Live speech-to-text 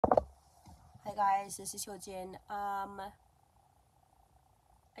guys, this is Hyojin. I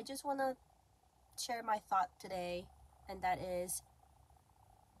just want to share my thought today, and that is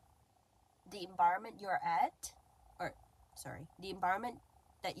the environment you're at, or sorry, the environment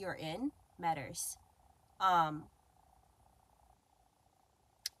that you're in matters. Um,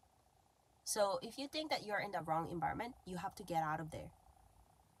 so if you think that you're in the wrong environment, you have to get out of there.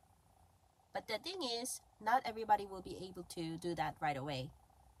 But the thing is, not everybody will be able to do that right away.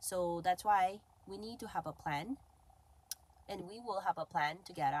 So that's why we need to have a plan, and we will have a plan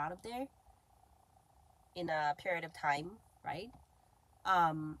to get out of there in a period of time, right?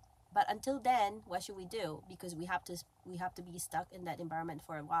 But until then, what should we do? Because we have to be stuck in that environment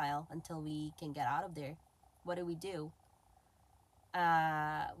for a while until we can get out of there. What do?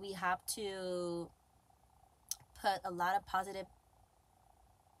 We have to put a lot of positive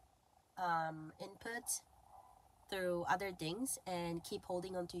input through other things and keep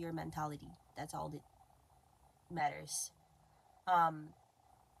holding on to your mentality. That's all that matters. Um,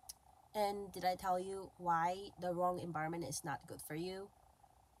 and did I tell you why the wrong environment is not good for you?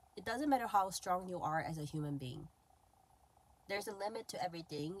 It doesn't matter how strong you are as a human being. There's a limit to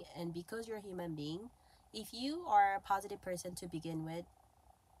everything, and because you're a human being, if you are a positive person to begin with,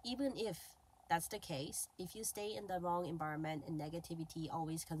 even if that's the case, if you stay in the wrong environment and negativity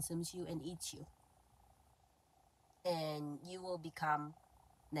always consumes you and eats you, and you will become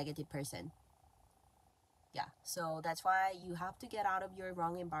negative person. Yeah, so that's why you have to get out of your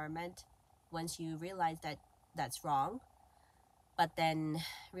wrong environment once you realize that that's wrong. But then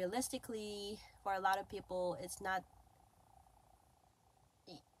realistically, for a lot of people, it's not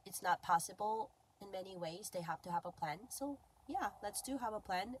possible in many ways. They have to have a plan. So yeah, let's do have a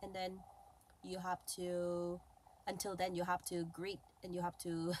plan, and then you have to, until then, you have to greet and you have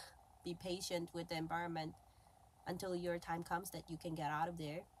to be patient with the environment until your time comes that you can get out of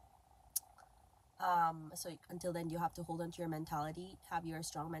there. So until then, you have to hold on to your mentality, have your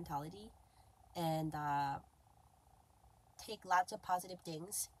strong mentality, and take lots of positive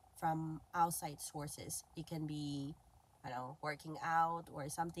things from outside sources. It can be, I don't know, working out or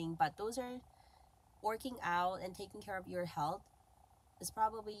something, but those are working out and taking care of your health is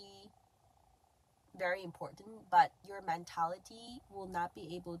probably very important, but your mentality will not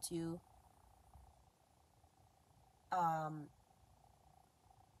be able to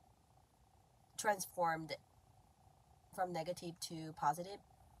transformed from negative to positive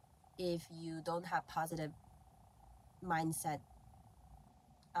if you don't have positive mindset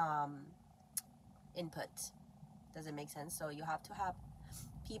input. Does it make sense? So you have to have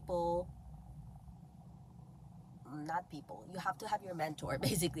people, not people, you have to have your mentor.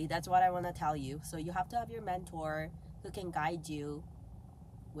 Basically, that's what I want to tell you. So you have to have your mentor who can guide you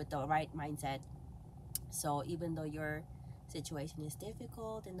with the right mindset. So even though your situation is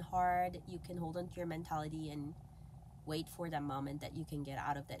difficult and hard, you can hold on to your mentality and wait for that moment that you can get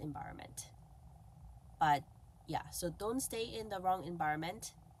out of that environment. But yeah, so don't stay in the wrong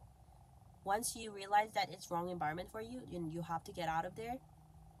environment. Once you realize that it's wrong environment for you, you have to get out of there.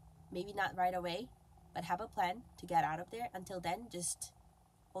 Maybe not right away, but have a plan to get out of there. Until then, just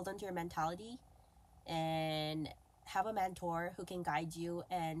hold on to your mentality and have a mentor who can guide you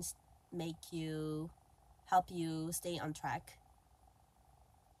and help you stay on track.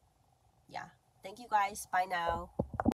 Yeah. Thank you guys. Bye now.